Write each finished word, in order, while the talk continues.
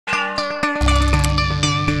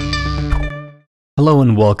Hello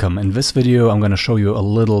and welcome. In this video I'm going to show you a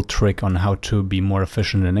little trick on how to be more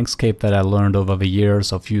efficient in Inkscape that I learned over the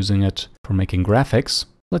years of using it for making graphics.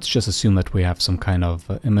 Let's just assume that we have some kind of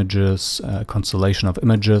images, constellation of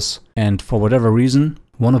images, and for whatever reason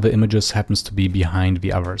one of the images happens to be behind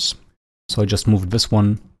the others. So I just moved this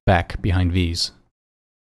one back behind these.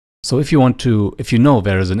 So if you know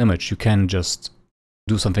there is an image, you can just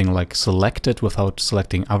do something like select it without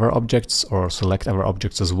selecting other objects, or select other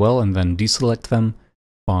objects as well and then deselect them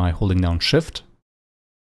by holding down Shift.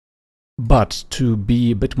 But to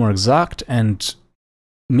be a bit more exact and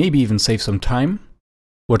maybe even save some time,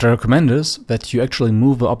 what I recommend is that you actually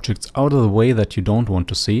move the objects out of the way that you don't want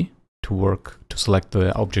to see to select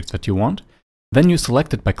the objects that you want. Then you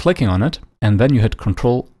select it by clicking on it, and then you hit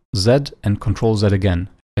Ctrl Z and Ctrl Z again.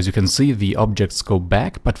 As you can see, the objects go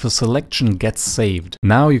back, but the selection gets saved.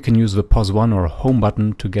 Now you can use the pause 1 or home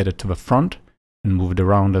button to get it to the front and move it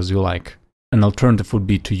around as you like. An alternative would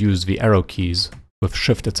be to use the arrow keys. With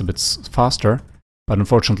Shift it's a bit faster, but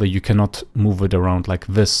unfortunately you cannot move it around like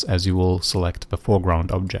this as you will select the foreground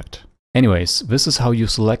object. Anyways, this is how you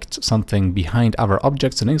select something behind other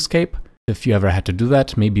objects in Inkscape. If you ever had to do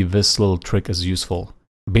that, maybe this little trick is useful.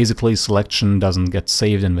 Basically, selection doesn't get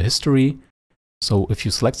saved in the history. So if you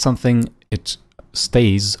select something, it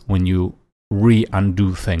stays when you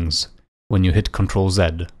undo things, when you hit Ctrl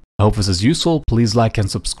Z. I hope this is useful. Please like and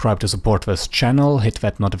subscribe to support this channel, hit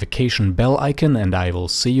that notification bell icon, and I will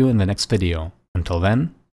see you in the next video. Until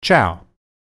then, ciao!